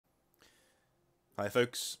Hi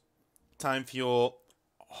folks, time for your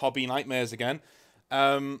hobby nightmares again.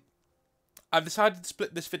 I've decided to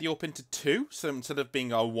split this video up into two, so instead of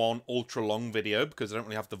being a one ultra long video, because I don't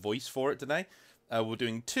really have the voice for it today, we're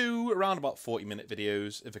doing two around about 40-minute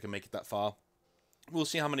videos, if I can make it that far. We'll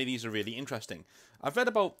see how many of these are really interesting. I've read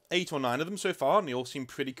about 8 or 9 of them so far, and they all seem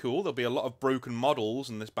pretty cool. There'll be a lot of broken models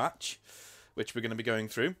in this batch, which we're going to be going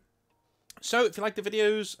through. So, if you like the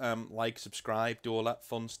videos, like, subscribe, do all that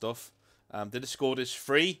fun stuff. The Discord is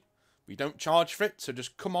free. We don't charge for it, so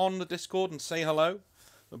just come on the Discord and say hello. It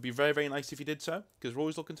would be very, very nice if you did so, because we're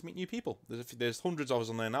always looking to meet new people. There's hundreds of us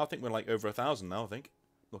on there now. I think we're like over 1,000 now, I think,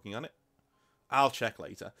 looking at it. I'll check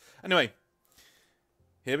later. Anyway,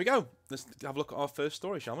 here we go. Let's have a look at our first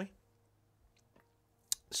story, shall we?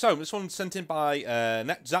 So, this one's sent in by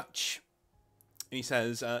Netzach. He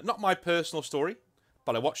says, not my personal story,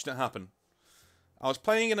 but I watched it happen. I was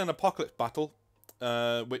playing in an apocalypse battle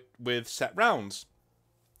with set rounds.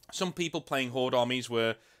 Some people playing horde armies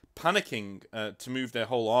were panicking to move their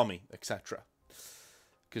whole army, etc.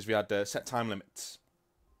 Because we had set time limits.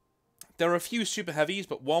 There are a few super heavies,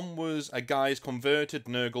 but one was a guy's converted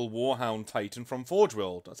Nurgle Warhound Titan from Forge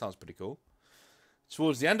World. That sounds pretty cool.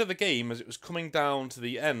 Towards the end of the game, as it was coming down to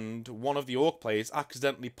the end, one of the Orc players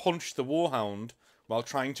accidentally punched the Warhound while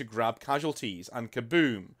trying to grab casualties, and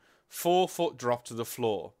kaboom! 4-foot drop to the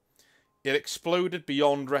floor. It exploded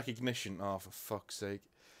beyond recognition. Oh, for fuck's sake.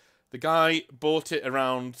 The guy bought it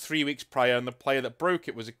around 3 weeks prior, and the player that broke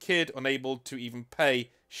it was a kid unable to even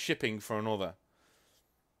pay shipping for another.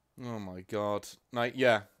 Oh my god. Like,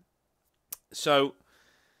 yeah. So,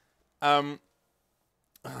 I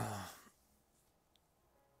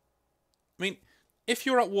mean, if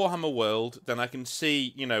you're at Warhammer World, then I can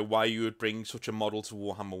see, you know, why you would bring such a model to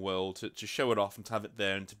Warhammer World, to show it off and to have it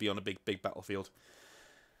there and to be on a big, big battlefield.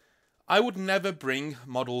 I would never bring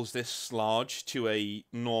models this large to a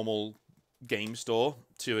normal game store,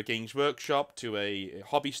 to a Games Workshop, to a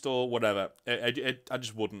hobby store, whatever. I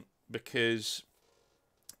just wouldn't, because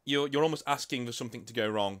you're almost asking for something to go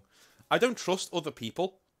wrong. I don't trust other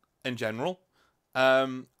people in general,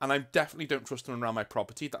 and I definitely don't trust them around my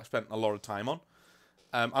property that I've spent a lot of time on.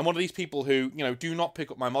 I'm one of these people who, you know, do not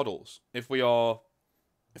pick up my models. If we're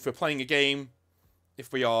playing a game,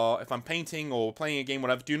 if I'm painting or playing a game,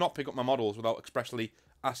 whatever, do not pick up my models without expressly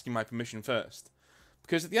asking my permission first.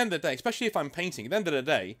 Because at the end of the day, especially if I'm painting, at the end of the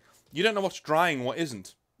day, you don't know what's drying and what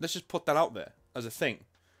isn't. Let's just put that out there as a thing.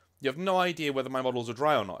 You have no idea whether my models are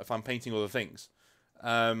dry or not if I'm painting other things.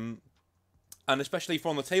 And especially if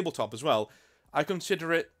we're on the tabletop as well, I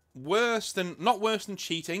consider it not worse than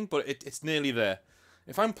cheating, but it's nearly there.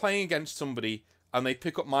 If I'm playing against somebody and they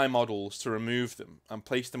pick up my models to remove them and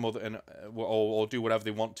place them or do whatever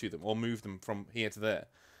they want to them or move them from here to there,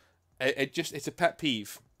 it's a pet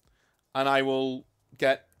peeve, and I will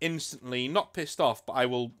get instantly not pissed off, but I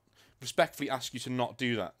will respectfully ask you to not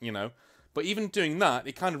do that, you know. But even doing that,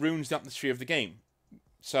 it kind of ruins the atmosphere of the game.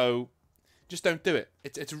 So just don't do it.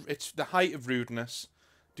 It's the height of rudeness.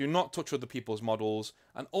 Do not touch other people's models,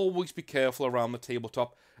 and always be careful around the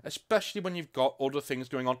tabletop, especially when you've got other things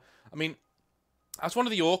going on. I mean, as one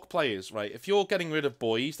of the Orc players, right, if you're getting rid of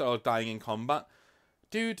boys that are dying in combat,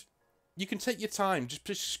 dude, you can take your time.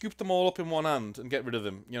 Just scoop them all up in one hand and get rid of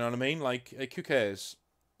them. You know what I mean? Like, who cares?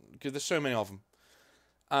 Because there's so many of them.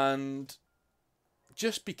 And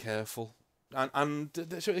just be careful. And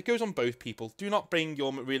so it goes on both people. Do not bring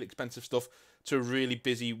your really expensive stuff to a really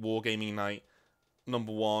busy wargaming night,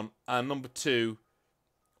 number one. And number two,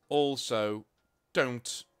 also,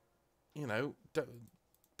 don't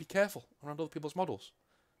be careful around other people's models.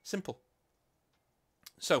 Simple.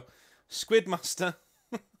 So, Squidmaster.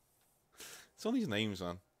 It's all these names,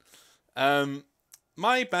 man.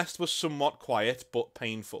 My best was somewhat quiet, but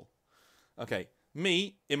painful. Okay,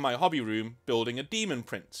 me, in my hobby room, building a demon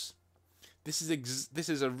prince. This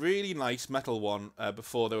is a really nice metal one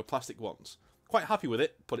before there were plastic ones. Quite happy with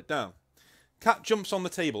it, put it down. Cat jumps on the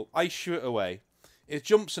table, I shoo it away. It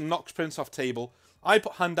jumps and knocks Prince off table. I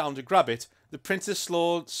put hand down to grab it. The prince's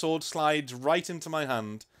sword slides right into my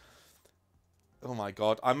hand. Oh my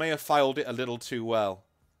god, I may have filed it a little too well.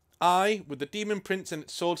 I, with the demon prince and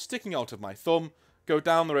its sword sticking out of my thumb, go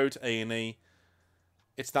down the road to A&E.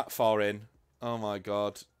 It's that far in. Oh my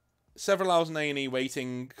god. Several hours in A&E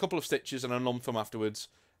waiting, a couple of stitches and a numb thumb afterwards.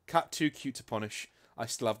 Cat too cute to punish. I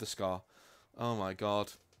still have the scar. Oh my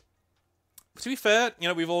god. To be fair, you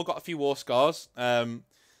know, we've all got a few war scars.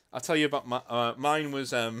 I'll tell you about mine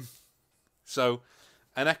was, so,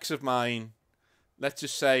 an ex of mine, let's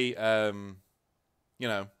just say, you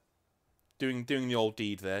know, doing the old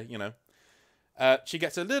deed there, you know. She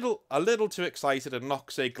gets a little too excited and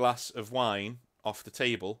knocks a glass of wine off the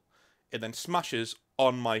table, it then smashes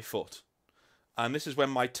on my foot. And this is when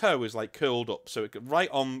my toe is like curled up, so it right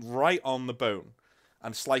on the bone,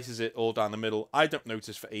 and slices it all down the middle. I don't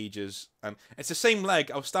notice for ages, and it's the same leg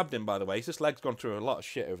I was stabbed in, by the way. So this leg's gone through a lot of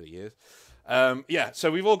shit over the years. Yeah, so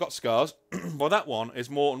we've all got scars. Well, that one is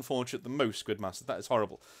more unfortunate than most, Squidmaster. That is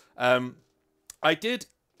horrible. I did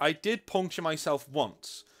puncture myself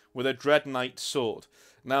once with a Dread Knight sword.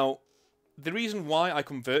 Now, the reason why I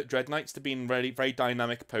convert Dread Knights to being very, very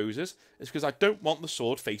dynamic poses is because I don't want the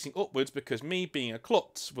sword facing upwards, because me being a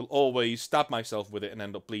klutz will always stab myself with it and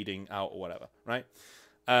end up bleeding out or whatever, right?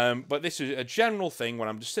 But this is a general thing when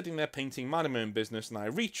I'm just sitting there painting, minding my own business, and I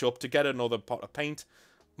reach up to get another pot of paint.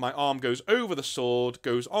 My arm goes over the sword,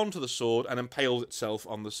 goes onto the sword, and impales itself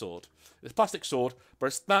on the sword. It's a plastic sword, but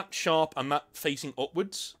it's that sharp and that facing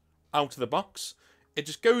upwards out of the box. It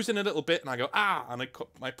just goes in a little bit, and I go, ah, and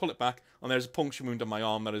I pull it back, and there's a puncture wound on my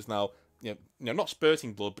arm that is now, not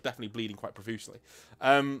spurting blood, but definitely bleeding quite profusely.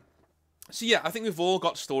 So yeah, I think we've all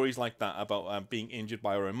got stories like that about being injured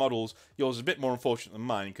by our own models. Yours is a bit more unfortunate than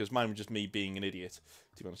mine, because mine was just me being an idiot,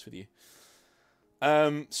 to be honest with you.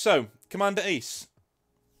 So, Commander Ace.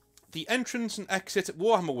 The entrance and exit at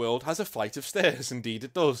Warhammer World has a flight of stairs. Indeed,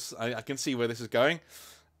 it does. I can see where this is going.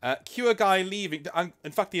 Cure guy leaving.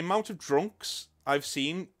 In fact, the amount of drunks I've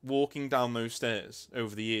seen walking down those stairs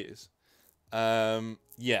over the years.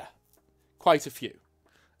 Yeah, quite a few.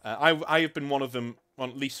 I have been one of them on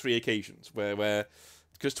at least 3 occasions where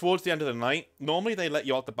because towards the end of the night, normally they let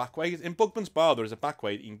you out the back way. In Bugman's Bar, there is a back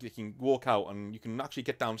way that you can walk out, and you can actually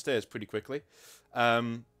get downstairs pretty quickly.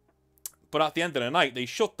 But at the end of the night, they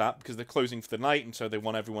shut that because they're closing for the night, and so they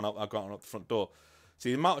want everyone out the front door. So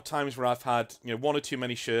the amount of times where I've had 1 or 2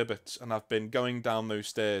 many sherbets, and I've been going down those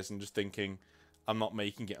stairs and just thinking, I'm not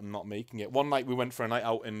making it, I'm not making it. One night we went for a night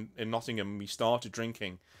out in Nottingham, and we started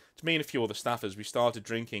drinking. It's me and a few other staffers. We started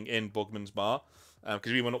drinking in Bugman's Bar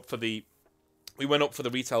because we went up for the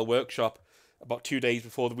retail workshop about 2 days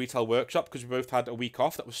before the retail workshop, because we both had a week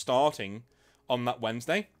off that was starting on that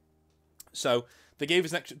Wednesday. So they gave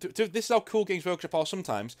us an extra... This is how cool Games Workshop are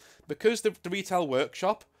sometimes. Because the retail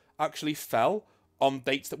workshop actually fell on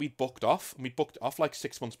dates that we booked off, and we booked it off like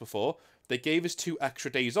 6 months before, they gave us 2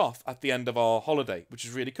 extra days off at the end of our holiday, which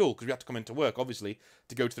is really cool, because we had to come into work, obviously,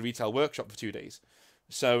 to go to the retail workshop for 2 days.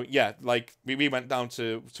 So, yeah, like, we went down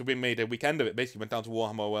to... So we made a weekend of it, basically went down to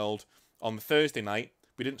Warhammer World on the Thursday night.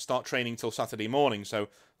 We didn't start training till Saturday morning, so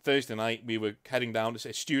Thursday night we were heading down to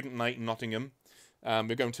a student night in Nottingham. We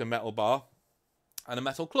were going to a metal bar and a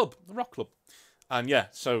metal club, the rock club. And yeah,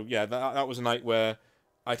 so yeah, that was a night where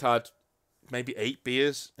I'd had maybe 8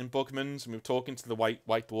 beers in Bugman's, and we were talking to the White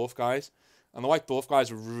Dwarf guys. And the White Dwarf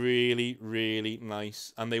guys are really, really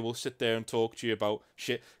nice, and they will sit there and talk to you about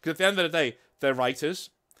shit. Because at the end of the day, they're writers,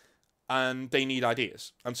 and they need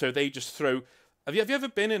ideas, and so they just throw. Have you ever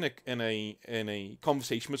been in a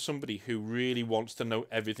conversation with somebody who really wants to know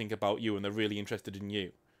everything about you, and they're really interested in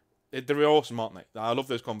you? They're awesome, aren't they? I love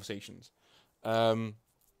those conversations.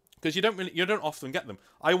 Because you don't often get them.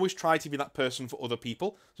 I always try to be that person for other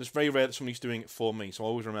people, so it's very rare that somebody's doing it for me. So I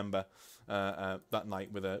always remember that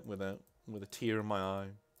night with a tear in my eye.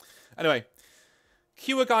 Anyway,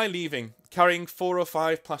 cue a guy leaving, carrying 4 or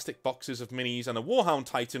 5 plastic boxes of minis and a Warhound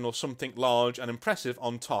Titan or something large and impressive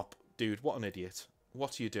on top. Dude, what an idiot!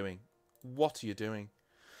 What are you doing? What are you doing?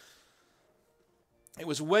 It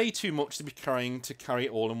was way too much to be carrying to carry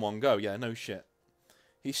it all in one go. Yeah, no shit.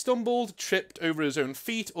 He stumbled, tripped over his own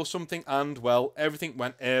feet or something, and, well, everything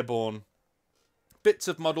went airborne. Bits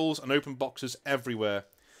of models and open boxes everywhere.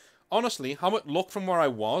 Honestly, how it looked from where I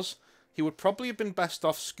was, he would probably have been best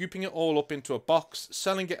off scooping it all up into a box,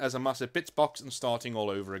 selling it as a massive bits box, and starting all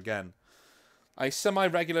over again. I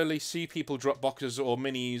semi-regularly see people drop boxes or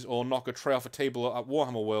minis or knock a tray off a table at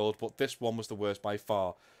Warhammer World, but this one was the worst by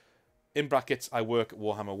far. In brackets, I work at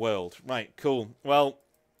Warhammer World. Right, cool. Well,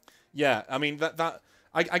 yeah, I mean,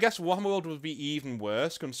 I guess Warhammer World would be even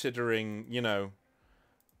worse, considering, a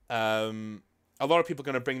lot of people are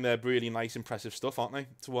going to bring their really nice, impressive stuff, aren't they,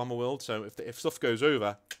 to Warhammer World? So if stuff goes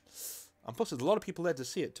over, and plus there's a lot of people there to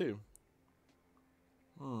see it too.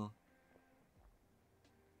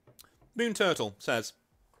 Moon Turtle says,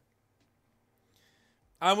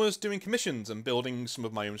 I was doing commissions and building some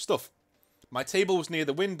of my own stuff. My table was near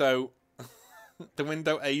the window, the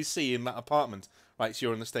window AC in that apartment. Right, so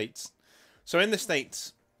you're in the States. So in the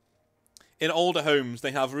States, in older homes,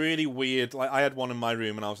 they have really weird, like I had one in my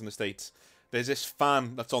room when I was in the States. There's this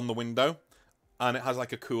fan that's on the window, and it has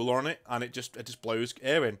like a cooler on it, and it just blows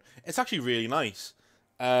air in. It's actually really nice.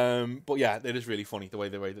 But yeah, it is really funny the way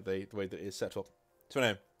that it is set up. So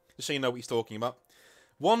anyway, just so you know what he's talking about.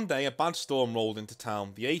 One day, a bad storm rolled into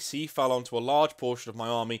town. The AC fell onto a large portion of my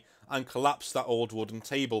army and collapsed that old wooden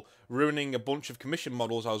table, ruining a bunch of commission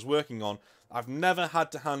models I was working on. I've never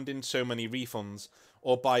had to hand in so many refunds,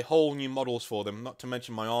 or buy whole new models for them, not to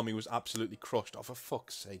mention my army was absolutely crushed. Oh, for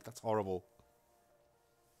fuck's sake, that's horrible.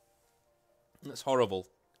 That's horrible.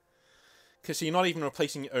 Because you're not even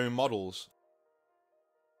replacing your own models.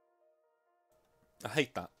 I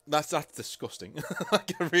hate that. That's disgusting. I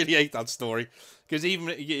really hate that story. Because even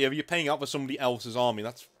if you're paying out for somebody else's army,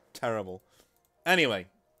 that's terrible. Anyway,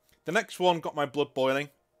 the next one got my blood boiling.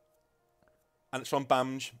 And it's from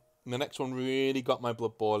Bamj. And the next one really got my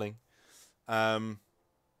blood boiling.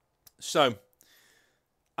 So,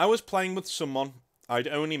 I was playing with someone I'd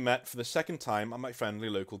only met for the second time at my friendly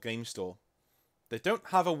local game store. They don't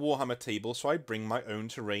have a Warhammer table, so I bring my own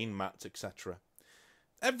terrain, mats, etc.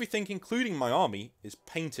 Everything, including my army, is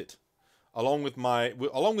painted. Along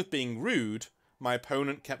with being rude, my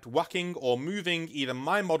opponent kept whacking or moving either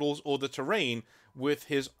my models or the terrain with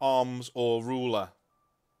his arms or ruler.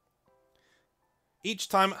 Each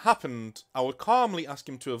time it happened, I would calmly ask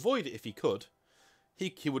him to avoid it if he could.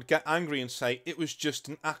 He would get angry and say, it was just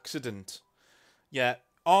an accident. Yeah,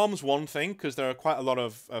 arm's one thing, because there are quite a lot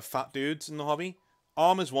of fat dudes in the hobby.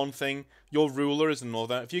 Arm is one thing, your ruler is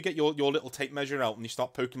another. If you get your little tape measure out and you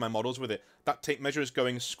start poking my models with it, that tape measure is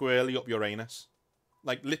going squarely up your anus.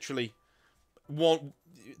 Like, literally.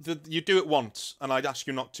 You do it once, and I'd ask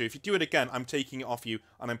you not to. If you do it again, I'm taking it off you,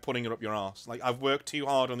 and I'm putting it up your arse. Like, I've worked too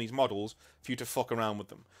hard on these models for you to fuck around with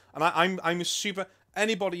them. And I'm super...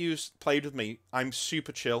 Anybody who's played with me, I'm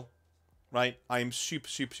super chill. Right? I am super,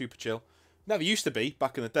 super, super chill. Never used to be,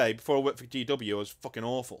 back in the day. Before I worked for GW, I was fucking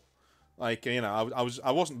awful. Like, you know,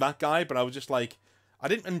 I wasn't that guy, but I was just like... I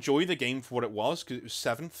didn't enjoy the game for what it was, because it was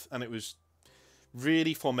 7th, and it was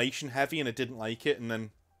really formation heavy, and I didn't like it, and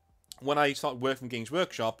then... When I started working Games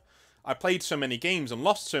Workshop, I played so many games and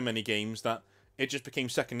lost so many games that it just became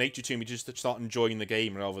second nature to me just to start enjoying the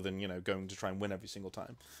game rather than, you know, going to try and win every single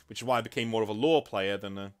time. Which is why I became more of a lore player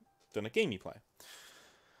than a gamey player.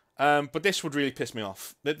 But this would really piss me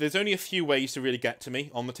off. There's only a few ways to really get to me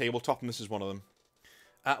on the tabletop, and this is one of them.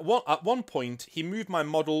 At one point, he moved my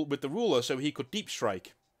model with the ruler so he could deep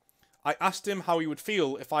strike. I asked him how he would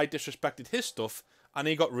feel if I disrespected his stuff, and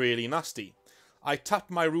he got really nasty. I tapped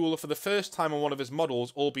my ruler for the first time on one of his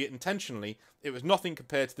models, albeit intentionally. It was nothing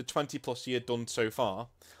compared to the 20+ he had done so far.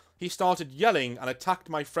 He started yelling and attacked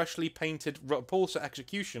my freshly painted Repulsor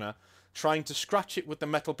Executioner, trying to scratch it with the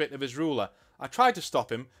metal bit of his ruler. I tried to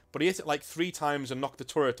stop him, but he hit it like 3 times and knocked the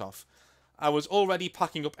turret off. I was already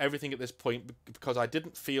packing up everything at this point because I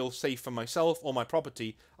didn't feel safe for myself or my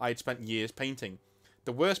property I had spent years painting.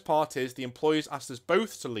 The worst part is the employees asked us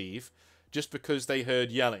both to leave just because they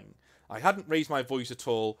heard yelling. I hadn't raised my voice at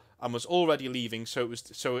all and was already leaving, so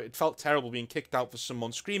it felt terrible being kicked out for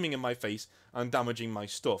someone screaming in my face and damaging my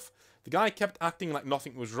stuff. The guy kept acting like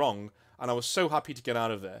nothing was wrong, and I was so happy to get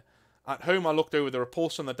out of there. At home, I looked over the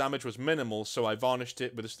repulsor and the damage was minimal, so I varnished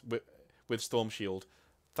it with Storm Shield.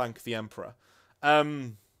 Thank the Emperor.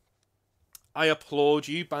 I applaud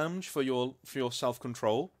you, Bamj, for your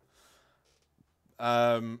self-control.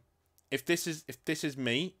 If this is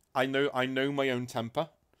me, I know my own temper.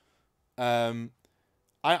 I'm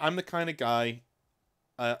the kind of guy.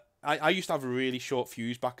 I used to have a really short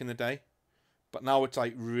fuse back in the day, but now it's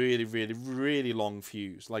like really, really, really long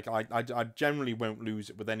fuse. Like I generally won't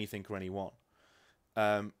lose it with anything or anyone,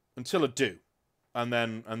 until I do, and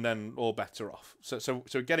then all bets are off. So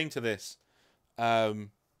getting to this,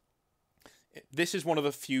 this is one of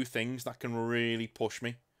the few things that can really push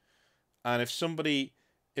me, and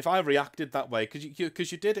if I reacted that way,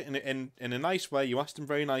 because you did it in a nice way, you asked him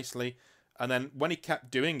very nicely, and then when he kept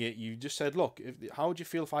doing it, you just said, look, how would you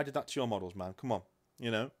feel if I did that to your models, man? Come on, you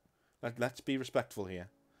know, let's be respectful here.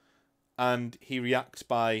 And he reacts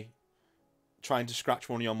by trying to scratch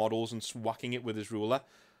one of your models and whacking it with his ruler.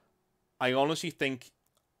 I honestly think,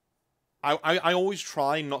 I always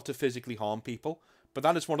try not to physically harm people, but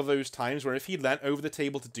that is one of those times where if he leant over the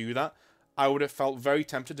table to do that, I would have felt very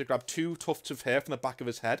tempted to grab 2 tufts of hair from the back of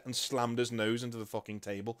his head and slammed his nose into the fucking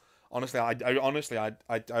table. Honestly, I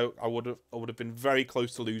would have been very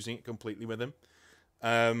close to losing it completely with him.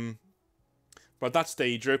 But at that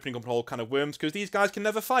stage, you're opening up a whole can of worms because these guys can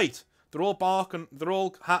never fight. They're all bark and they're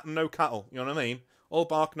all hat and no cattle. You know what I mean? All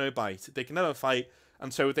bark, no bite. They can never fight,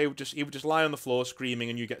 and so he would just lie on the floor screaming,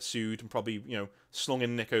 and you get sued and probably slung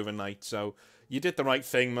in nick overnight. So you did the right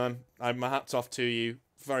thing, man. My hat's off to you.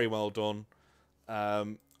 Very well done.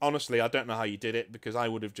 Honestly, I don't know how you did it because I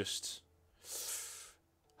would have just...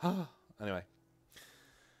 Anyway.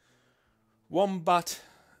 Wombat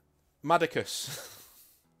Madicus.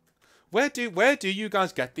 Where do you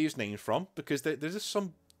guys get these names from? Because there's just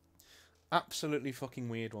some absolutely fucking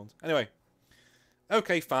weird ones. Anyway.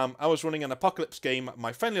 Okay, fam, I was running an Apocalypse game at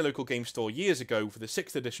my friendly local game store years ago for the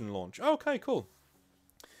 6th edition launch. Okay, cool.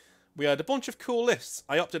 We had a bunch of cool lists.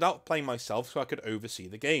 I opted out playing myself so I could oversee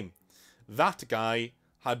the game. That guy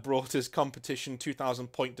had brought his competition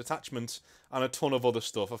 2,000 point detachments and a ton of other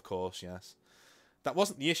stuff, of course, yes. That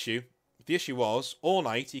wasn't the issue. The issue was, all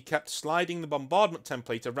night he kept sliding the bombardment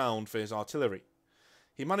template around for his artillery.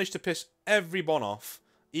 He managed to piss everyone off,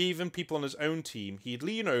 even people on his own team. He'd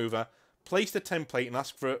lean over, place the template and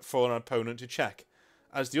ask for an opponent to check.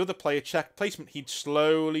 As the other player checked placement, he'd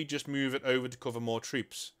slowly just move it over to cover more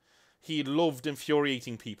troops. He loved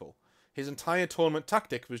infuriating people. His entire tournament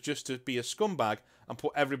tactic was just to be a scumbag and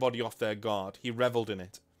put everybody off their guard. He revelled in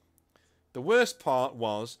it. The worst part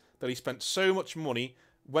was that he spent so much money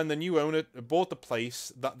when the new owner bought the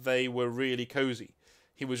place that they were really cozy.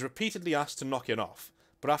 He was repeatedly asked to knock it off,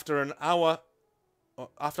 but after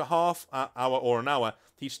half an hour or an hour,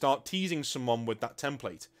 he'd start teasing someone with that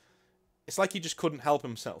template. It's like he just couldn't help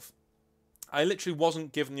himself. I literally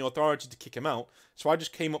wasn't given the authority to kick him out, so I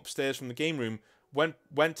just came upstairs from the game room, went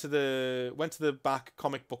to the back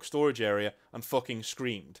comic book storage area, and fucking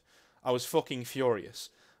screamed. I was fucking furious.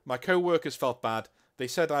 My co-workers felt bad. They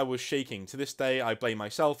said I was shaking. To this day, I blame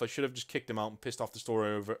myself. I should have just kicked him out and pissed off the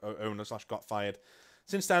store owner / got fired.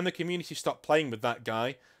 Since then, the community stopped playing with that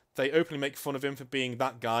guy. They openly make fun of him for being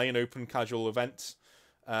that guy in open casual events.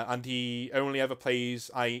 And he only ever plays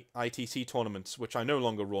ITC tournaments, which I no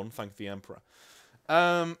longer run, thank the Emperor.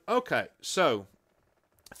 Okay, so,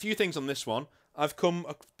 a few things on this one. I've come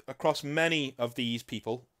across many of these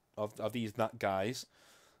people, of these that guys.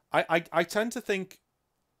 I tend to think,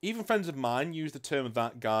 even friends of mine use the term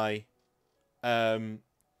that guy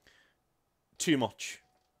too much,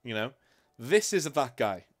 you know. This is a that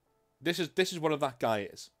guy. This is what a that guy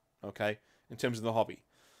is, okay, in terms of the hobby.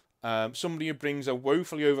 Somebody who brings a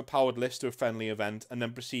woefully overpowered list to a friendly event and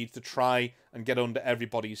then proceeds to try and get under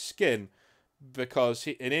everybody's skin because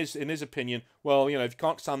in his opinion, well, you know, if you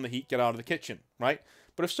can't stand the heat, get out of the kitchen, right?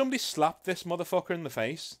 But if somebody slapped this motherfucker in the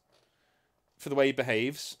face for the way he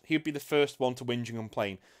behaves, he would be the first one to whinge and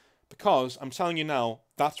complain. Because, I'm telling you now,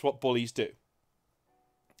 that's what bullies do.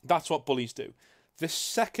 That's what bullies do. The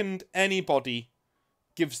second anybody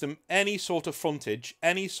gives them any sort of frontage,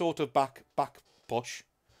 any sort of back push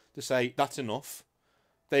to say, that's enough,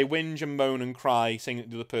 they whinge and moan and cry, saying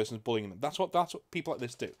that the other person's bullying them. That's what people like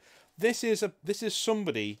this do. This is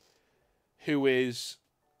somebody who is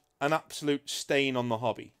an absolute stain on the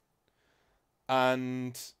hobby.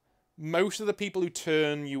 And most of the people who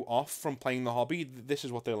turn you off from playing the hobby, this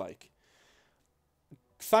is what they're like.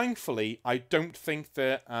 Thankfully, I don't think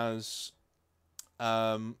they're as,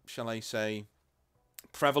 shall I say,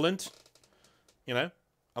 prevalent, you know?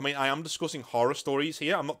 I mean, I am discussing horror stories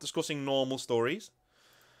here. I'm not discussing normal stories.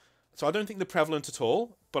 So I don't think they're prevalent at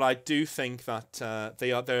all, but I do think that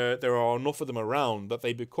there are enough of them around that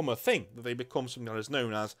they become a thing, that they become something that is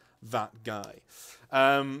known as that guy.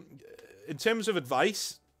 In terms of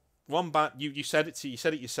advice, you said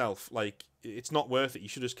it yourself. Like, it's not worth it. You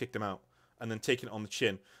should have just kicked him out and then taken it on the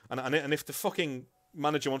chin. And if the fucking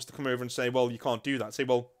manager wants to come over and say, well, you can't do that, say,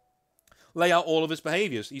 well, lay out all of his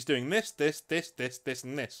behaviours. He's doing this,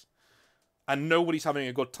 and this. And nobody's having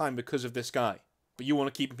a good time because of this guy. But you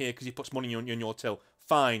want to keep him here because he puts money in your till.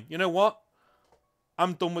 Fine. You know what?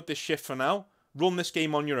 I'm done with this shift for now. Run this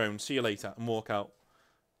game on your own. See you later. And walk out.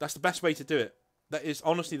 That's the best way to do it. That is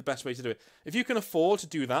honestly the best way to do it. If you can afford to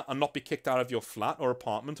do that and not be kicked out of your flat or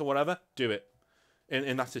apartment or whatever, do it.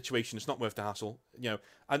 In that situation, it's not worth the hassle. You know,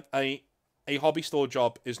 and a hobby store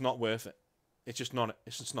job is not worth it. It's just not.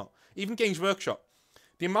 It's just not. Even Games Workshop.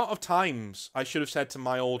 The amount of times I should have said to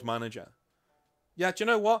my old manager, yeah, do you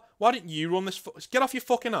know what? Why didn't you run this? Get off your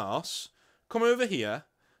fucking arse. Come over here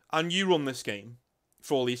and you run this game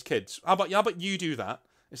for all these kids. How about you do that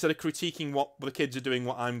instead of critiquing what the kids are doing,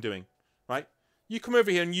 what I'm doing, right? You come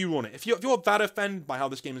over here and you run it. If you're that offended by how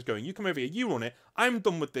this game is going, you come over here, you run it. I'm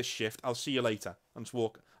done with this shift. I'll see you later. And just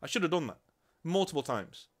walk. I should have done that multiple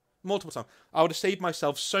times. Multiple times. I would have saved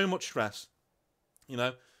myself so much stress. You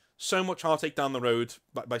know, so much heartache down the road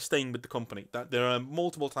by staying with the company. That there are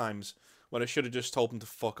multiple times when I should have just told them to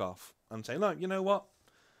fuck off and say, look, you know what?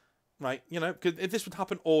 Right, you know, because this would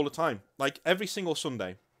happen all the time. Like, every single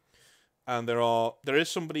Sunday. And there is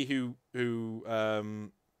somebody who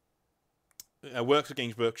works at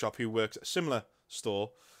Games Workshop, who works at a similar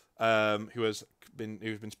store, who's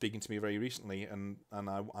been speaking to me very recently, and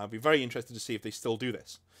I'll be very interested to see if they still do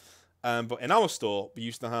this. But in our store, we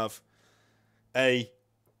used to have a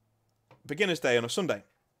beginner's day on a Sunday.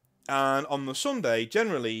 And on the Sunday,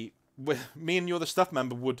 generally, me and the other staff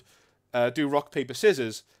member would do rock, paper,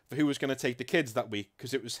 scissors for who was going to take the kids that week,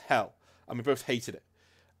 because it was hell. And we both hated it.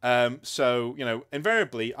 So,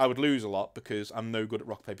 invariably, I would lose a lot because I'm no good at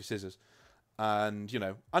rock, paper, scissors. And,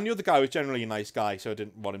 and the other guy was generally a nice guy, so I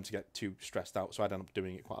didn't want him to get too stressed out, so I'd end up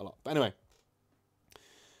doing it quite a lot. But anyway.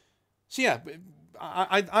 So, yeah,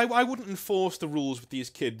 I wouldn't enforce the rules with these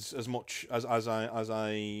kids as much as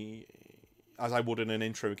I would in an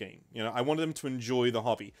intro game. I wanted them to enjoy the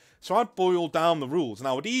hobby. So I'd boil down the rules, and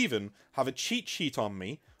I would even have a cheat sheet on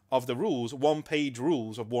me of the rules, one-page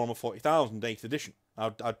rules of Warhammer 40,000 8th edition.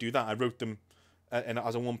 I'd do that. I wrote them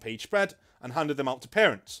as a one-page spread and handed them out to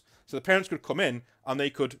parents. So the parents could come in and they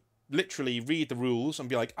could literally read the rules and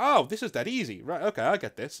be like, oh, this is dead easy. Right, okay, I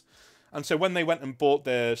get this. And so when they went and bought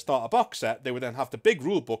their starter box set, they would then have the big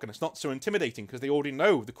rule book, and it's not so intimidating because they already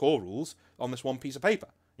know the core rules on this one piece of paper,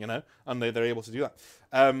 and they're able to do that.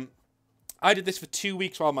 I did this for 2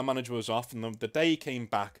 weeks while my manager was off, and the day he came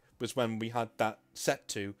back was when we had that set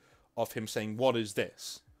to of him saying, what is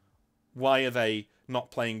this? Why are they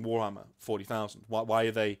not playing Warhammer 40,000? Why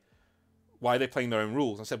are they playing their own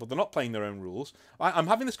rules? I said, well, they're not playing their own rules. I'm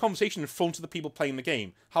having this conversation in front of the people playing the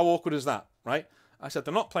game. How awkward is that, right? I said,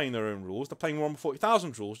 they're not playing their own rules. They're playing Warhammer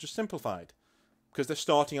 40,000 rules, just simplified. Because they're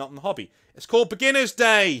starting out in the hobby. It's called Beginner's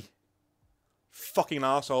Day! Fucking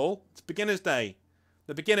arsehole. It's Beginner's Day.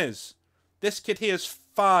 The beginners. This kid here's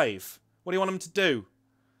 5. What do you want him to do?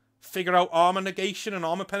 Figure out armor negation and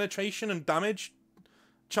armor penetration and damage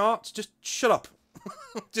charts? Just shut up.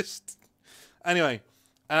 Just... Anyway.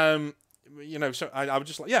 So I was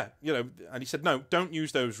just like, yeah, and he said, no, don't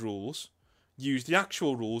use those rules. Use the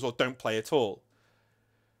actual rules or don't play at all.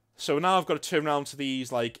 So now I've got to turn around to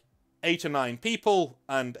these, 8 or 9 people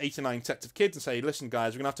and 8 or 9 sets of kids and say, listen,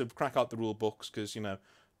 guys, we're going to have to crack out the rule books because,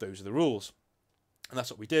 those are the rules. And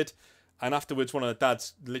that's what we did. And afterwards, one of the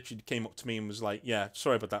dads literally came up to me and was like, yeah,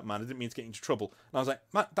 sorry about that, man. I didn't mean to get into trouble. And I was like,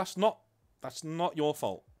 Matt, that's not your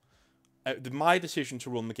fault. My decision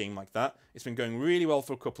to run the game like that. It's been going really well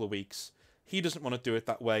for a couple of weeks. He doesn't want to do it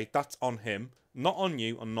that way. That's on him. Not on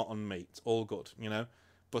you and not on me. It's all good,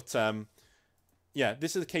 But, yeah,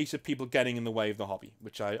 this is a case of people getting in the way of the hobby,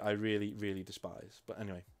 which I really, really despise. But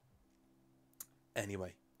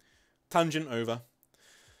anyway. Tangent over.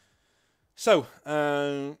 So,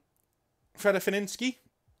 Freda Fininsky.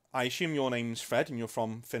 I assume your name's Fred and you're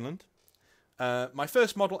from Finland. My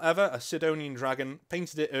first model ever, a Sidonian dragon.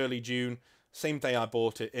 Painted it early June. Same day I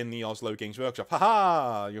bought it in the Oslo Games Workshop.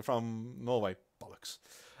 Haha! You're from Norway. Bollocks.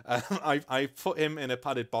 I put him in a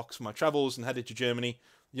padded box for my travels and headed to Germany.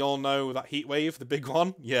 You all know that heat wave, the big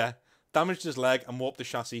one? Yeah. Damaged his leg and warped the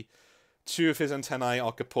chassis. 2 of his antennae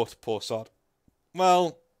are kaput, poor sod.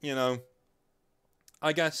 Well,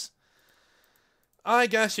 I guess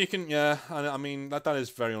you can, yeah. I mean, that is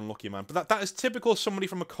very unlucky, man. But that is typical somebody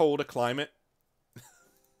from a colder climate.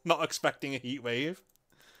 Not expecting a heat wave.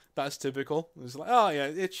 That's typical. It's like, oh yeah,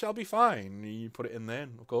 it shall be fine. You put it in there,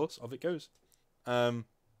 and of course, off it goes.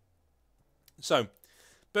 So,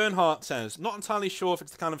 Bernhardt says, not entirely sure if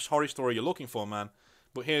it's the kind of horror story you're looking for, man,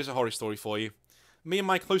 but here's a horror story for you. Me and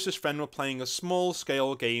my closest friend were playing a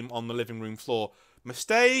small-scale game on the living room floor.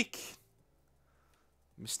 Mistake!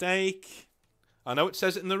 Mistake. I know it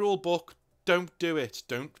says it in the rule book. Don't do it.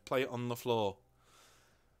 Don't play it on the floor.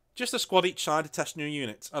 Just a squad each side to test new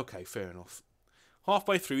units. Okay, fair enough.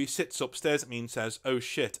 Halfway through, he sits up, stares at me and says, oh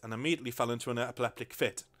shit, and immediately fell into an epileptic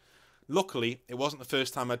fit. Luckily, it wasn't the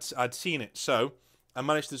first time I'd seen it, so I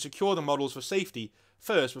managed to secure the models for safety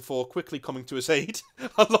first before quickly coming to his aid.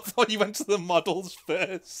 I love how you went to the models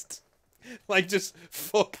first. Just,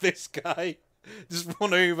 fuck this guy. Just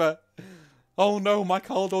run over. Oh no, my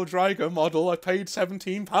Caldo Drago model, I paid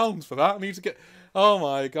 £17 for that. I need to get... Oh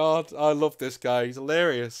my god, I love this guy. He's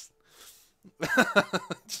hilarious.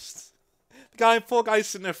 Just... Poor guy's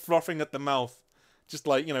sitting there frothing at the mouth. Just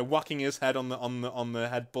whacking his head on the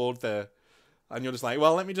headboard there. And you're just like,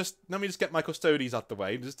 well, let me just get my custodies out the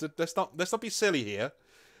way. Let's not be silly here.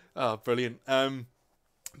 Oh, brilliant.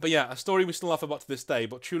 But yeah, a story we still laugh about to this day,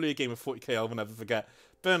 but truly a game of 40k I will never forget.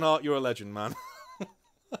 Bernhardt, you're a legend, man.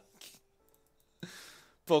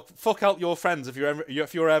 Fuck out your friends if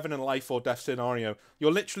you're ever in a life or death scenario.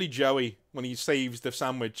 You're literally Joey when he saves the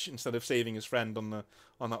sandwich instead of saving his friend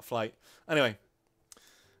on that flight. Anyway,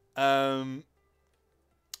 the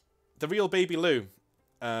real baby Lou.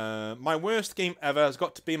 My worst game ever has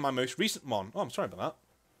got to be my most recent one. Oh, I'm sorry about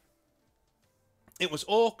that. It was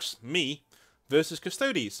Orcs, me, versus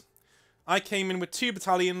Custodes. I came in with 2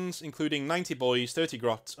 battalions, including 90 boys, 30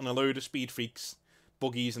 grots, and a load of speed freaks,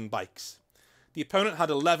 buggies, and bikes. The opponent had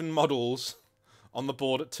 11 models, on the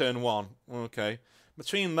board at turn 1. Okay.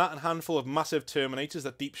 Between that and a handful of massive Terminators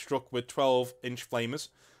that deep struck with 12-inch flamers,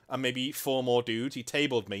 and maybe 4 more dudes, he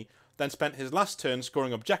tabled me, then spent his last turn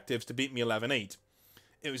scoring objectives to beat me 11-8.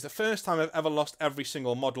 It was the first time I've ever lost every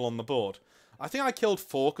single model on the board. I think I killed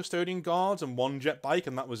 4 Custodian Guards and 1 Jet Bike,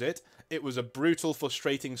 and that was it. It was a brutal,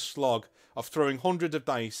 frustrating slog of throwing hundreds of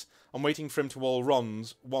dice and waiting for him to roll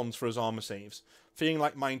ones for his armor saves, feeling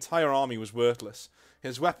like my entire army was worthless.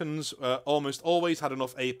 His weapons almost always had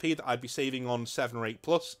enough AP that I'd be saving on 7 or 8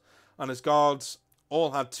 plus, and his guards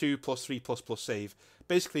all had 2+3++ save.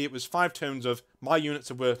 Basically, it was 5 turns of my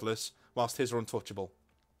units are worthless, whilst his are untouchable.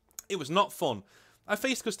 It was not fun. I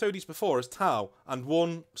faced Custodians before as Tau, and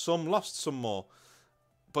won some, lost some more.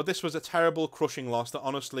 But this was a terrible, crushing loss that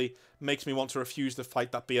honestly makes me want to refuse to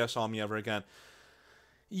fight that BS army ever again.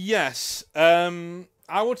 Yes,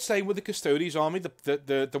 I would say with the Custodians army,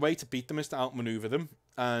 the way to beat them is to outmaneuver them,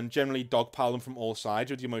 and generally dogpile them from all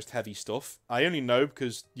sides with your most heavy stuff. I only know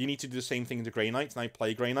because you need to do the same thing to Grey Knights, and I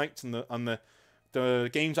play Grey Knights, and the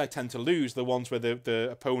games I tend to lose, the ones where the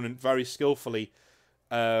opponent very skillfully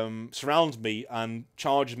surrounds me and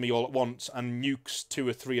charges me all at once and nukes 2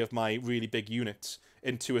 or 3 of my really big units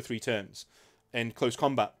in 2 or 3 turns in close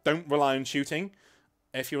combat. Don't rely on shooting.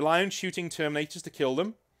 If you rely on shooting Terminators to kill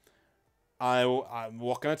them, I'm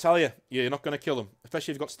what can I tell you? You're not going to kill them,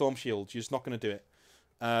 especially if you've got Storm Shields. You're just not going to do it.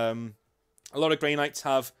 A lot of Grey Knights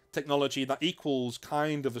have technology that equals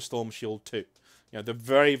kind of a Storm Shield too. You know, they're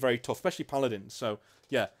very, very tough, especially Paladins. So,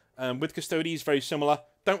 yeah. With Custodians, very similar.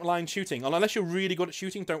 Don't rely on shooting. Unless you're really good at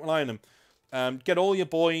shooting, don't rely on them. Get all your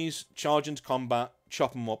boys, charge into combat,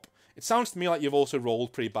 chop them up. It sounds to me like you've also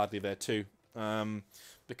rolled pretty badly there too.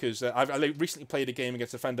 Because I recently played a game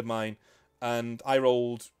against a friend of mine, and I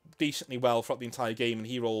rolled decently well throughout the entire game, and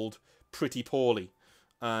he rolled pretty poorly.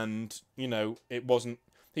 And, you know, it wasn't...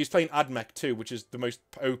 He was playing Admech too, which is the most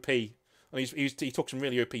OP. And he took some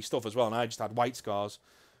really OP stuff as well, and I just had White Scars.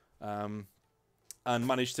 And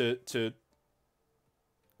managed to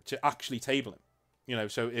actually table him, you know.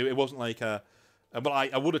 So it wasn't like but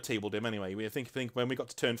I would have tabled him anyway. I think when we got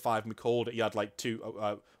to turn 5 and we called it, he had like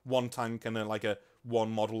 1 tank and then like a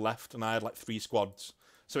 1 model left, and I had like 3 squads.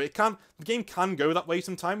 So the game can go that way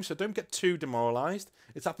sometimes. So don't get too demoralised.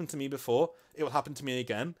 It's happened to me before. It will happen to me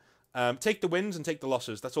again. Take the wins and take the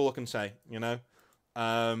losses. That's all I can say. You know.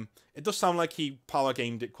 It does sound like he power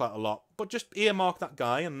gamed it quite a lot, but just earmark that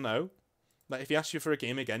guy and know. Like, if he asks you for a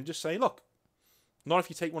game again, just say, look, not if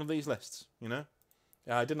you take one of these lists, you know?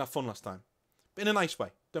 Yeah, I didn't have fun last time. But in a nice way.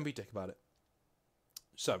 Don't be a dick about it.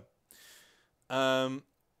 So,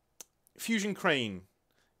 Fusion Crane.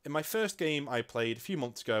 In my first game I played a few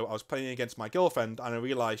months ago, I was playing against my girlfriend, and I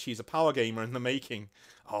realised she's a power gamer in the making.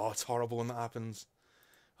 Oh, it's horrible when that happens.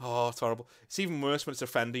 Oh, it's horrible. It's even worse when it's a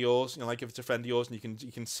friend of yours. You know, like if it's a friend of yours and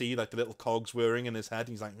you can see like the little cogs whirring in his head, and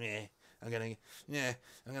he's like, meh. I'm gonna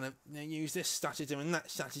use this stratagem and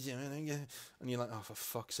that stratagem, and you're like, oh, for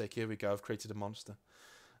fuck's sake, here we go, I've created a monster.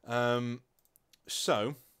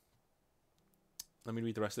 So, let me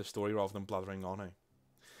read the rest of the story rather than blathering on,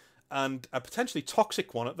 And a potentially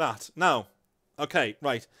toxic one at that. Now, okay,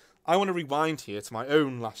 right, I want to rewind here to my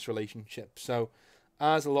own last relationship. So,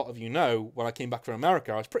 as a lot of you know, when I came back from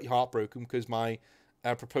America, I was pretty heartbroken because my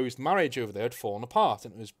proposed marriage over there had fallen apart,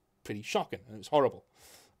 and it was pretty shocking, and it was horrible.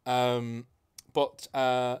 But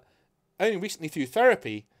only recently through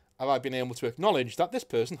therapy have I been able to acknowledge that this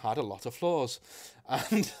person had a lot of flaws,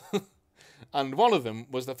 and and one of them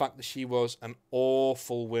was the fact that she was an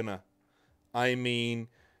awful winner. I mean,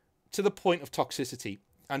 to the point of toxicity,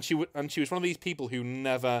 and she was one of these people who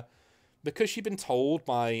never, because she'd been told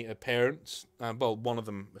by her parents, well, one of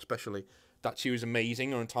them especially, that she was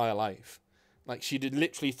amazing her entire life. Like, she did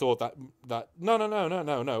literally thought that no,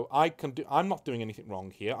 I'm not doing anything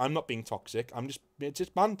wrong here. I'm not being toxic. It's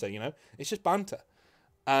just banter, you know? It's just banter.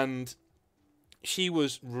 And she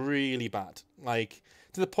was really bad. Like,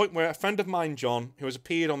 to the point where a friend of mine, John, who has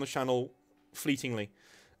appeared on the channel fleetingly,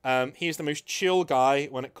 he is the most chill guy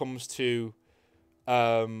when it comes to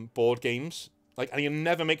board games. Like, and he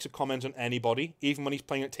never makes a comment on anybody, even when he's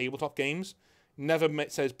playing at tabletop games. Never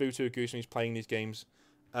says boo to a goose when he's playing these games.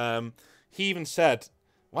 He even said,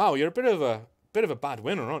 "Wow, you're a bit of a bad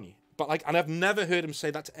winner, aren't you?" But like, and I've never heard him say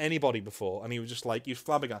that to anybody before. And he was just like, he was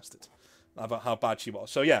flabbergasted about how bad she was.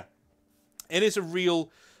 So yeah, it is a real.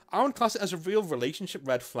 I would class it as a real relationship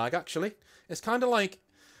red flag. Actually, it's kind of like,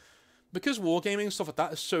 because wargaming and stuff like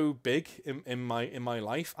that is so big in my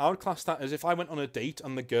life. I would class that as if I went on a date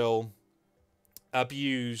and the girl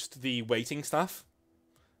abused the waiting staff.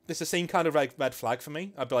 It's the same kind of red flag for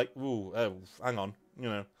me. I'd be like, ooh, oh, hang on, you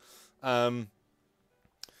know.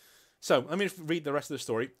 So, let me read the rest of the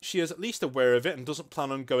story. She is at least aware of it and doesn't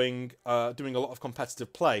plan on doing a lot of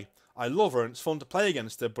competitive play. I love her and it's fun to play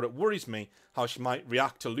against her, but it worries me how she might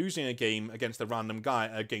react to losing a game against a random guy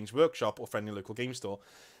at a Games Workshop or friendly local game store.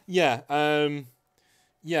 Yeah,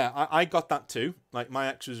 I got that too. Like, my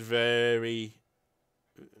ex was very,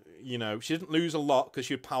 she didn't lose a lot because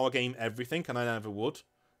she would power game everything, and I never would,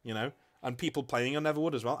 and people playing her never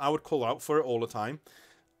would as well. I would call out for it all the time.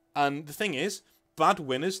 And the thing is, bad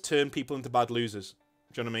winners turn people into bad losers.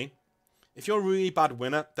 Do you know what I mean? If you're a really bad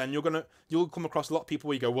winner, then you'll come across a lot of people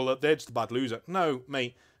where you go, well, they're just a bad loser. No,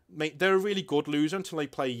 mate, they're a really good loser until they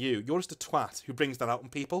play you. You're just a twat who brings that out in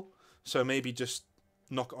people. So maybe just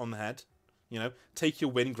knock it on the head. Take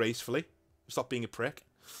your win gracefully. Stop being a prick.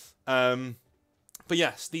 But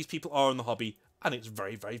yes, these people are in the hobby, and it's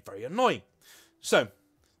very, very, very annoying. So,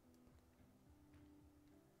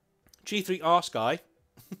 G3R Sky.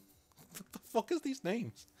 What the fuck is these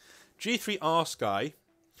names? G3R Sky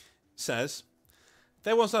says,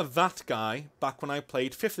 there was a that guy back when I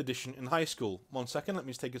played 5th edition in high school. 1 second, let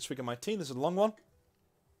me just take a swig of my tea. This is a long one.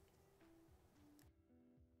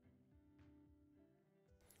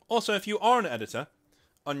 Also, if you are an editor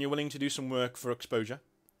and you're willing to do some work for exposure,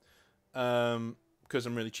 because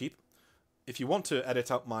I'm really cheap, if you want to edit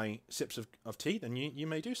out my sips of tea, then you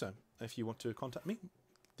may do so. If you want to contact me,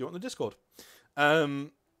 do it on the Discord.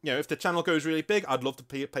 If the channel goes really big, I'd love to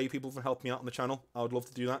pay people for helping me out on the channel. I would love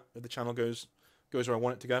to do that if the channel goes where I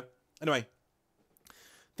want it to go. Anyway,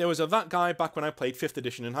 there was that guy back when I played 5th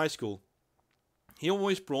edition in high school. He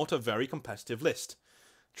always brought a very competitive list.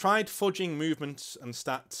 Tried fudging movements and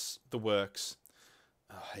stats, the works.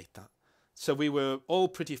 Oh, I hate that. So we were all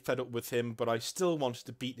pretty fed up with him, but I still wanted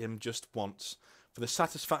to beat him just once, for the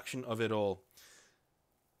satisfaction of it all.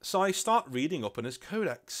 So I start reading up on his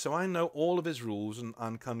codex, so I know all of his rules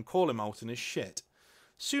and can call him out on his shit.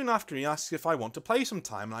 Soon after he asks if I want to play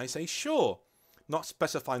sometime, and I say sure. Not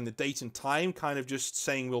specifying the date and time, kind of just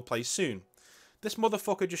saying we'll play soon. This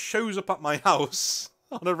motherfucker just shows up at my house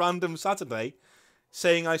on a random Saturday,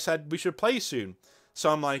 saying I said we should play soon. So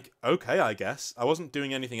I'm like, okay, I guess. I wasn't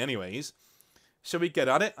doing anything anyways. So we get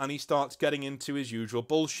at it, and he starts getting into his usual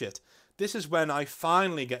bullshit. This is when I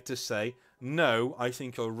finally get to say, no, I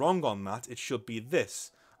think you're wrong on that. It should be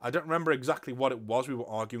this. I don't remember exactly what it was we were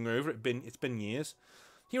arguing over. It's been years.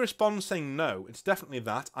 He responds saying, no, it's definitely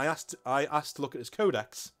that. I asked to look at his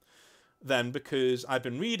codex then because I've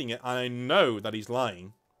been reading it and I know that he's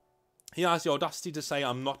lying. He has the audacity to say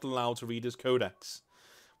I'm not allowed to read his codex.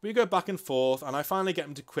 We go back and forth, and I finally get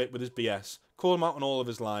him to quit with his BS, call him out on all of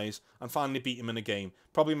his lies, and finally beat him in a game.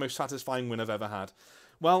 Probably the most satisfying win I've ever had.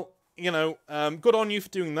 Well, good on you for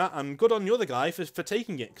doing that, and good on the other guy for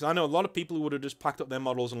taking it, because I know a lot of people who would have just packed up their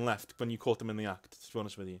models and left when you caught them in the act, to be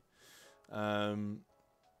honest with you.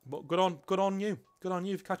 But good on you. Good on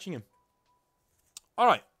you for catching him.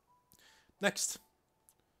 Alright. Next.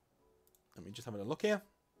 Let me just have a look here.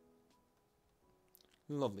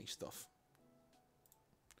 Lovely stuff.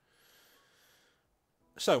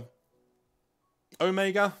 So,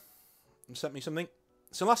 Omega sent me something.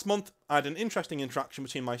 So last month, I had an interesting interaction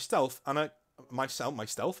between myself and a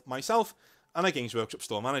Games Workshop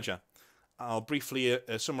store manager. I'll briefly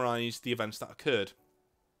summarise the events that occurred.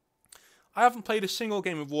 I haven't played a single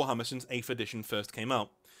game of Warhammer since 8th edition first came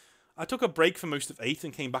out. I took a break for most of 8th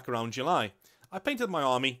and came back around July. I painted my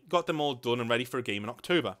army, got them all done and ready for a game in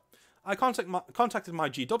October. I contacted my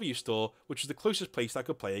GW store, which is the closest place I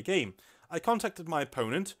could play a game. I contacted my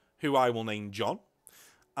opponent, who I will name John,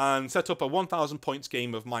 and set up a 1000 points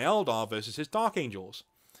game of my Eldar versus his Dark Angels.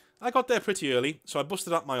 I got there pretty early, so I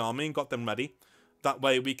busted out my army and got them ready. That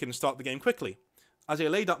way we can start the game quickly. As I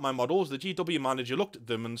laid out my models, the GW manager looked at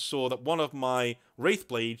them and saw that one of my Wraith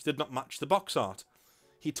Blades did not match the box art.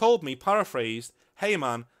 He told me, paraphrased, "Hey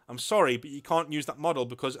man, I'm sorry, but you can't use that model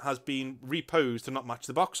because it has been reposed to not match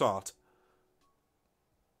the box art."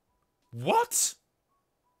 What?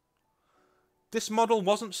 This model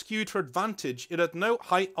wasn't skewed for advantage. It had no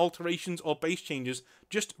height alterations or base changes,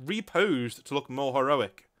 just reposed to look more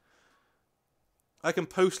heroic. I can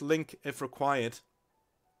post link if required.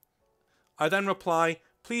 I then reply,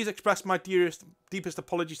 "Please express my deepest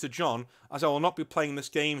apologies to John, as I will not be playing this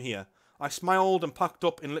game here." I smiled and packed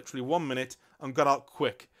up in literally 1 minute and got out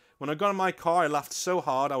quick. When I got in my car, I laughed so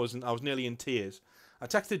hard I was nearly in tears. I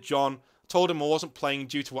texted John, told him I wasn't playing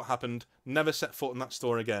due to what happened, never set foot in that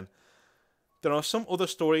store again. There are some other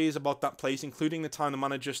stories about that place, including the time the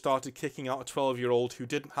manager started kicking out a 12-year-old who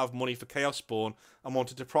didn't have money for Chaos Spawn and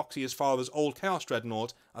wanted to proxy his father's old Chaos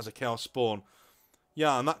Dreadnought as a Chaos Spawn.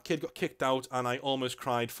 Yeah, and that kid got kicked out and I almost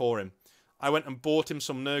cried for him. I went and bought him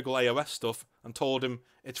some Nurgle AOS stuff and told him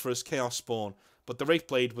it's for his Chaos Spawn, but the Wraith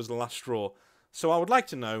Blade was the last straw. So I would like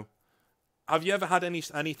to know, have you ever had any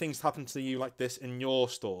things happen to you like this in your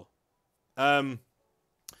store?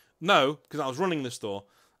 No, because I was running the store,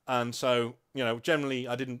 and so, you know, generally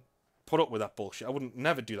I didn't put up with that bullshit. I wouldn't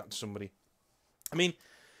never do that to somebody. I mean,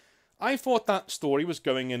 I thought that story was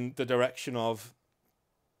going in the direction of,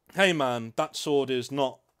 hey man, that sword is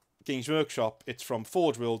not Games Workshop, it's from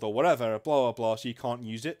Forge World or whatever, blah blah blah, so you can't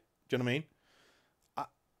use it. Do you know what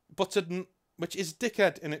I mean? Which is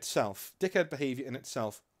dickhead in itself, dickhead behaviour in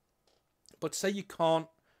itself. But say you can't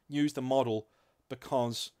use the model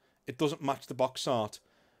because it doesn't match the box art.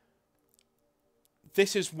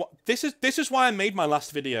 This is why I made my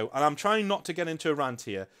last video, and I'm trying not to get into a rant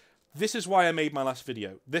here. This is why I made my last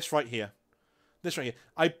video. This right here. This right here.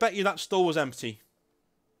 I bet you that store was empty.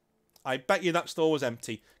 I bet you that store was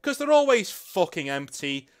empty. Because they're always fucking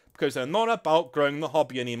empty. Because they're not about growing the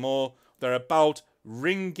hobby anymore. They're about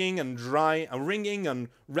wringing and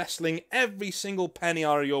wrestling every single penny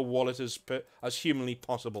out of your wallet as humanly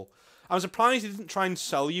possible. I'm surprised he didn't try and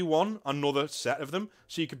sell you another set of them,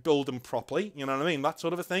 so you could build them properly. You know what I mean? That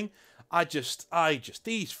sort of a thing.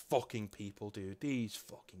 These fucking people, dude. These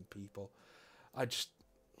fucking people.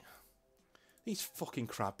 These fucking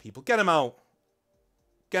crap people. Get them out.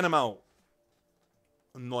 Get them out.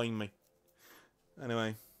 Annoying me.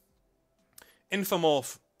 Anyway.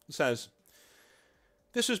 Infomorph says,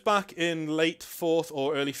 this was back in late 4th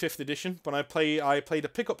or early 5th edition, but I played a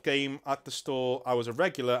pickup game at the store I was a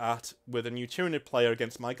regular at with a new Tyranid player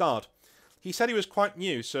against my guard. He said he was quite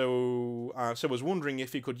new, so was wondering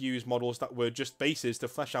if he could use models that were just bases to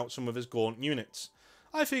flesh out some of his Gaunt units.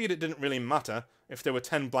 I figured it didn't really matter if there were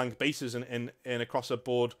 10 blank bases in across a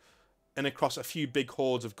board and across a few big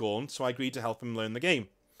hordes of Gaunt, so I agreed to help him learn the game.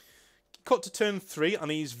 Cut to turn 3,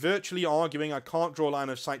 and he's virtually arguing I can't draw line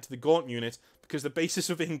of sight to the Gaunt unit because the bases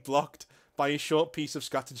were being blocked by a short piece of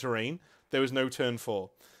scattered terrain. There was no turn 4.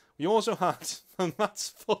 We also had, and that's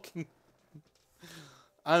fucking...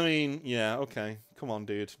 I mean, yeah, okay. Come on,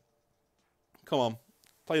 dude. Come on.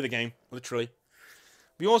 Play the game, literally.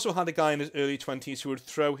 We also had a guy in his early 20s who would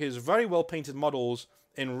throw his very well-painted models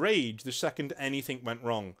in rage the second anything went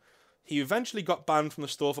wrong. He eventually got banned from the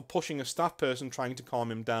store for pushing a staff person trying to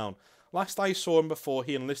calm him down. Last I saw him before,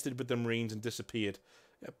 he enlisted with the Marines and disappeared.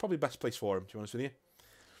 Yeah, probably best place for him, to be honest with you.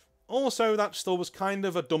 Also, that store was kind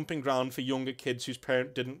of a dumping ground for younger kids whose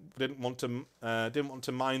parent didn't want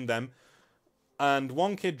to mind them. And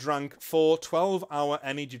one kid drank 4 12-hour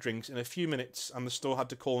energy drinks in a few minutes, and the store had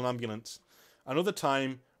to call an ambulance. Another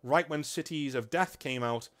time, right when Cities of Death came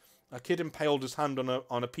out, a kid impaled his hand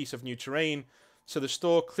on a piece of new terrain, so the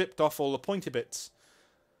store clipped off all the pointy bits.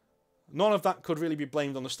 None of that could really be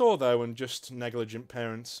blamed on the store, though, and just negligent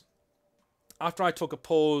parents. After I took a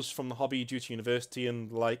pause from the hobby due to university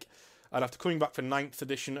and and after coming back for 9th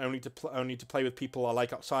edition only to play with people I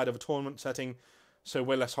like outside of a tournament setting, so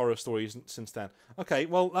way less horror stories since then. Okay,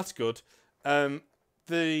 well, that's good.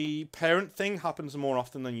 The parent thing happens more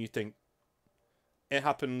often than you think. It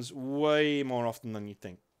happens way more often than you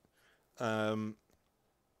think. And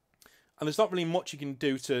there's not really much you can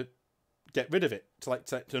do to get rid of it,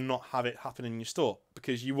 to not have it happen in your store,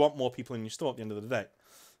 because you want more people in your store at the end of the day.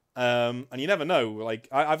 And you never know. Like,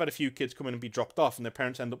 I've had a few kids come in and be dropped off, and their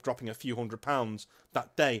parents end up dropping a few £100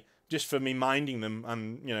 that day just for me minding them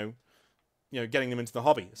and, you know, getting them into the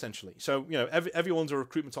hobby, essentially. So, you know, everyone's a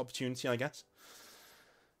recruitment opportunity, I guess.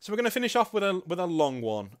 So we're going to finish off with a long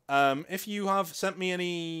one. If you have sent me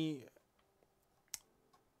any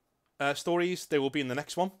stories, they will be in the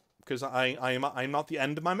next one, because I'm at the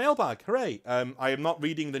end of my mailbag. Hooray! I am not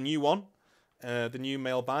reading the new one, the new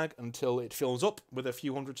mailbag, until it fills up with a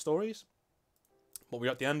few hundred stories. But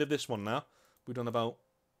we're at the end of this one now. We've done about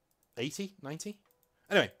 80, 90?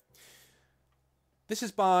 Anyway, this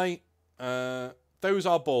is by Those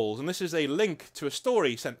Are Balls, and this is a link to a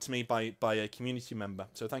story sent to me by a community member.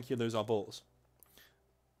 So thank you, Those Are Balls.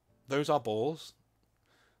 Those Are Balls.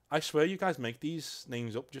 I swear you guys make these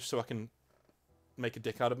names up just so I can make a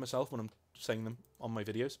dick out of myself when I'm saying them on my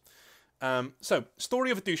videos. So,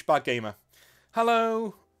 story of a douchebag gamer.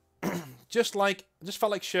 Hello. just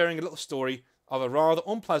felt like sharing a little story of a rather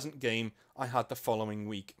unpleasant game I had the following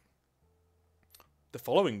week. The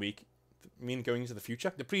following week? You mean going into the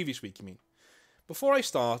future? The previous week, you mean? Before I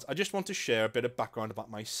start, I just want to share a bit of background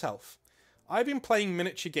about myself. I've been playing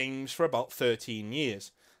miniature games for about 13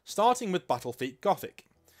 years, starting with Battlefleet Gothic.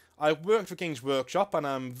 I've worked for Games Workshop and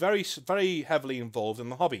I'm very, very heavily involved in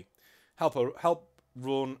the hobby. Help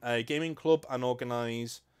run a gaming club and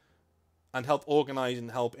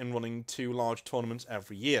help in running 2 large tournaments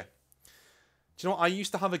every year. Do you know what? I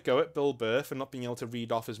used to have a go at Bill Burr for not being able to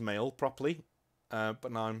read off his mail properly,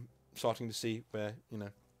 but now I'm starting to see where,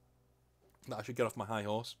 that I should get off my high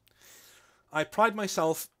horse. I pride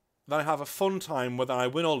myself that I have a fun time whether I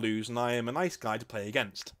win or lose, and I am a nice guy to play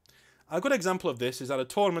against. A good example of this is at a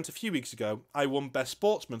tournament a few weeks ago. I won Best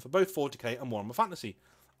Sportsman for both 40k and Warhammer Fantasy.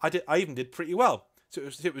 I even did pretty well, so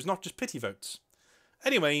it was not just pity votes.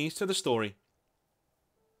 Anyways, to the story.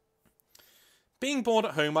 Being bored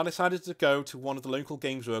at home, I decided to go to one of the local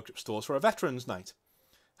Games Workshop stores for a Veterans Night.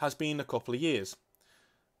 Has been a couple of years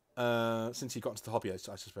since he got into the hobby, I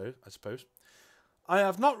suppose. I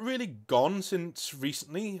have not really gone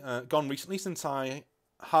recently since I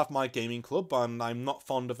have my gaming club, and I'm not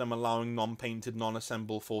fond of them allowing non-painted,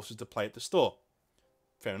 non-assembled forces to play at the store.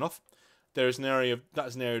 Fair enough. That is an area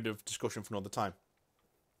of discussion for another time.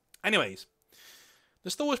 Anyways, the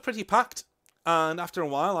store was pretty packed, and after a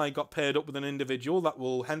while I got paired up with an individual that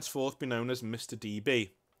will henceforth be known as Mr.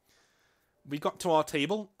 DB. We got to our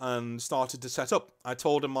table and started to set up. I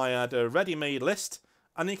told him I had a ready-made list,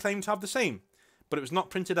 and he claimed to have the same, but it was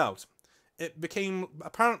not printed out. It became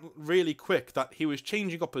apparent really quick that he was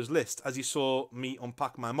changing up his list as he saw me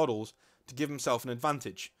unpack my models to give himself an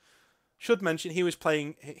advantage. Should mention he is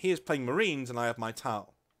playing Marines and I have my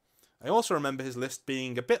Tau. I also remember his list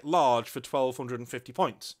being a bit large for 1250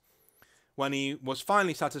 points. When he was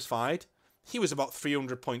finally satisfied, he was about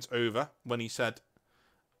 300 points over when he said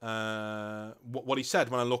what he said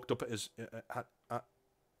when I looked up at his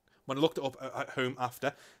when I looked it up at home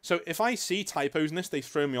after. So if I see typos in this, they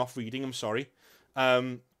throw me off reading. I'm sorry.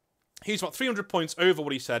 He's about 300 points over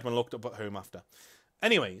what he said when I looked up at home after.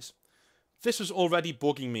 Anyways, this was already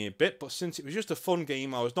bugging me a bit, but since it was just a fun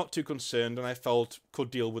game, I was not too concerned, and I felt I could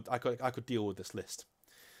deal with this list.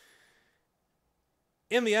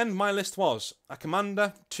 In the end, my list was a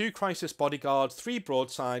commander, 2 crisis bodyguards, 3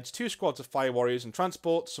 broadsides, 2 squads of fire warriors and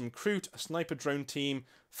transport, some crew, a sniper drone team.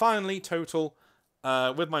 Finally, total,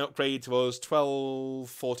 with my upgrades, was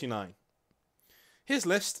 1249. His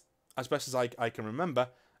list, as best as I can remember,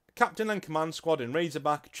 captain and command squad in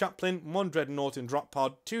Razorback, chaplain, 1 dreadnought in drop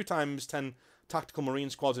pod, 2 times 10 tactical marine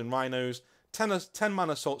squads in rhinos, 10-man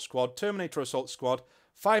assault squad, Terminator assault squad,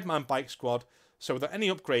 5-man bike squad. So without any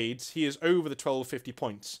upgrades, he is over the 1250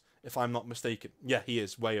 points, if I'm not mistaken. Yeah, he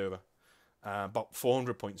is way over. About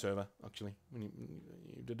 400 points over, actually.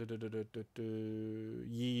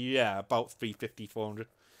 Yeah, about 350, 400.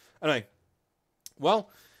 Anyway, well,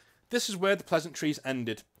 this is where the pleasantries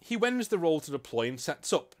ended. He wins the role to deploy and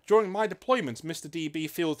sets up. During my deployment, Mr. DB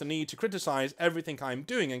feels the need to criticise everything I'm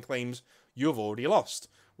doing and claims, "You've already lost,"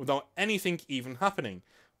 without anything even happening.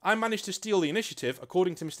 I managed to steal the initiative.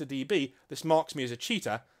 According to Mr. DB, this marks me as a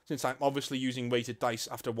cheater, since I'm obviously using weighted dice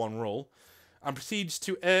after one roll, and proceeds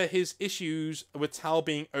to air his issues with Tal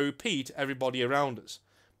being OP to everybody around us.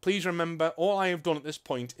 Please remember, all I have done at this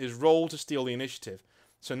point is roll to steal the initiative.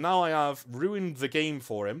 So now I have ruined the game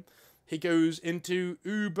for him. He goes into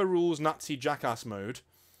Uber Rules Nazi Jackass mode.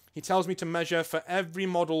 He tells me to measure for every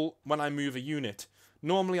model when I move a unit.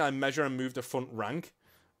 Normally I measure and move the front rank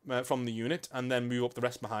from the unit and then move up the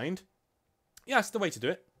rest behind. Yeah, it's the way to do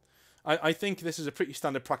it. I think this is a pretty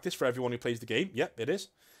standard practice for everyone who plays the game. Yep, it is.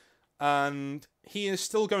 And he is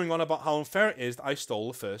still going on about how unfair it is that I stole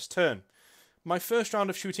the first turn. My first round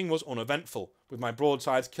of shooting was uneventful, with my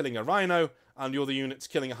broadsides killing a rhino and the other units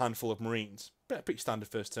killing a handful of marines. Pretty standard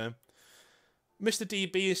first turn. Mr.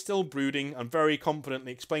 DB is still brooding and very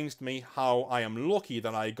confidently explains to me how I am lucky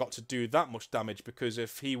that I got to do that much damage, because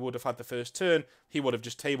if he would have had the first turn, he would have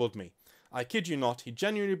just tabled me. I kid you not, he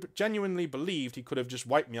genuinely believed he could have just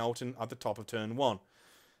wiped me out at the top of turn 1.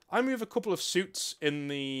 I move a couple of suits in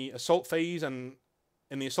the assault phase and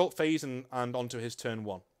onto his turn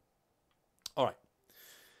 1. Alright.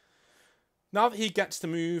 Now that he gets to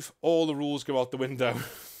move, all the rules go out the window.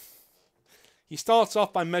 He starts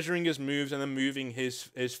off by measuring his moves and then moving his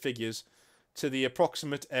figures to the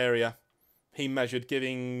approximate area he measured,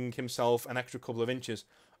 giving himself an extra couple of inches.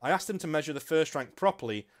 I asked him to measure the first rank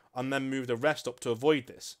properly and then move the rest up to avoid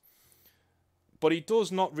this. But he does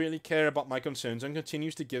not really care about my concerns and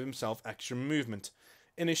continues to give himself extra movement.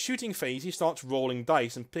 In his shooting phase, he starts rolling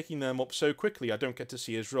dice and picking them up so quickly I don't get to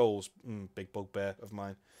see his rolls. Big bugbear of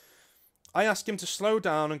mine. I ask him to slow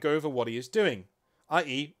down and go over what he is doing,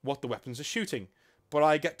 i.e. what the weapons are shooting, but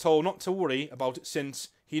I get told not to worry about it since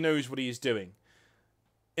he knows what he is doing.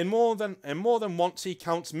 In more than once he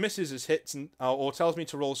counts misses as hits or tells me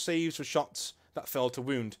to roll saves for shots that fail to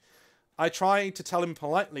wound. I try to tell him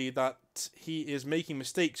politely that he is making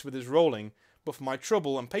mistakes with his rolling, but for my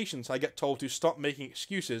trouble and patience I get told to stop making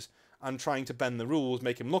excuses and trying to bend the rules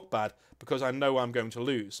make him look bad because I know I'm going to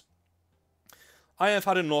lose. I have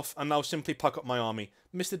had enough and now simply pack up my army.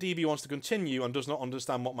 Mr. DB wants to continue and does not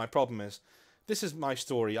understand what my problem is. This is my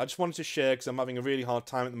story. I just wanted to share because I'm having a really hard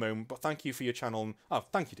time at the moment, but thank you for your channel. Oh,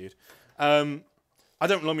 thank you, dude. I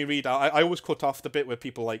don't normally read out. I always cut off the bit where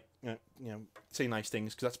people, like, you know say nice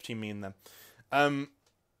things, because that's between me and them.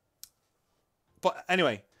 But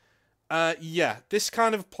anyway, yeah, this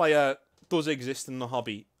kind of player does exist in the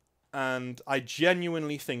hobby, and I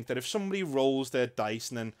genuinely think that if somebody rolls their dice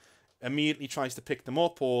and then immediately tries to pick them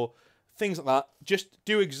up or things like that, just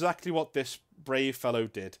do exactly what this brave fellow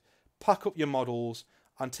did. Pack up your models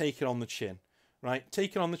and take it on the chin, right?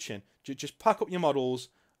 Take it on the chin. Just pack up your models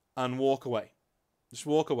and walk away. Just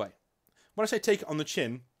walk away. When I say take it on the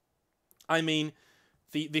chin, I mean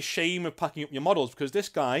the shame of packing up your models, because this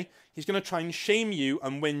guy, he's going to try and shame you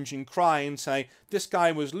and whinge and cry and say, this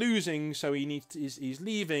guy was losing, so he's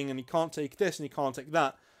leaving and he can't take this and he can't take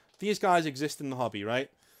that. These guys exist in the hobby, right?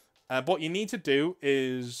 What you need to do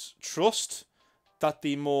is trust that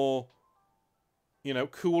the more,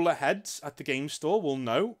 cooler heads at the game store will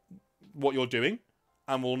know what you're doing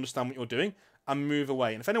and will understand what you're doing and move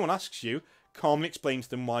away. And if anyone asks you, calmly explain to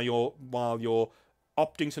them while you're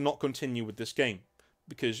opting to not continue with this game.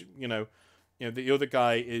 Because, the other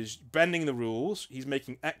guy is bending the rules. He's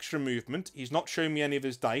making extra movement. He's not showing me any of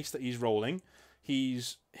his dice that he's rolling.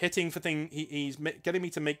 He's hitting for things. He's getting me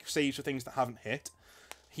to make saves for things that haven't hit.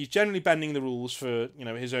 He's generally bending the rules for,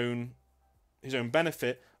 his own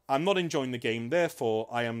benefit. I'm not enjoying the game, therefore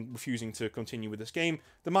I am refusing to continue with this game.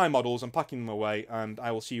 They're my models. I'm packing them away, and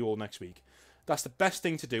I will see you all next week. That's the best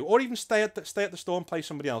thing to do. Or even stay at the store and play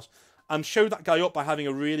somebody else, and show that guy up by having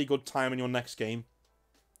a really good time in your next game.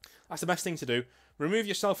 That's the best thing to do. Remove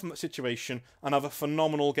yourself from that situation and have a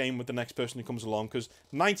phenomenal game with the next person who comes along, because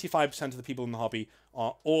 95% of the people in the hobby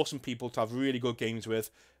are awesome people to have really good games with.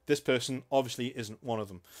 This person obviously isn't one of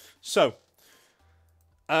them. So,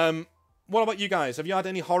 what about you guys? Have you had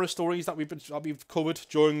any horror stories that we've covered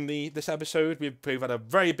during this episode? We've had a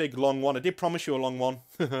very big, long one. I did promise you a long one.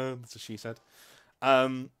 That's what she said.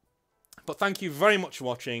 But thank you very much for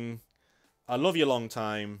watching. I love you a long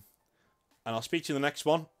time. And I'll speak to you in the next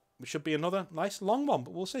one. It should be another nice long one,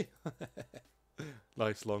 but we'll see.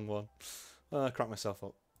 Nice long one. I cracked myself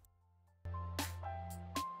up.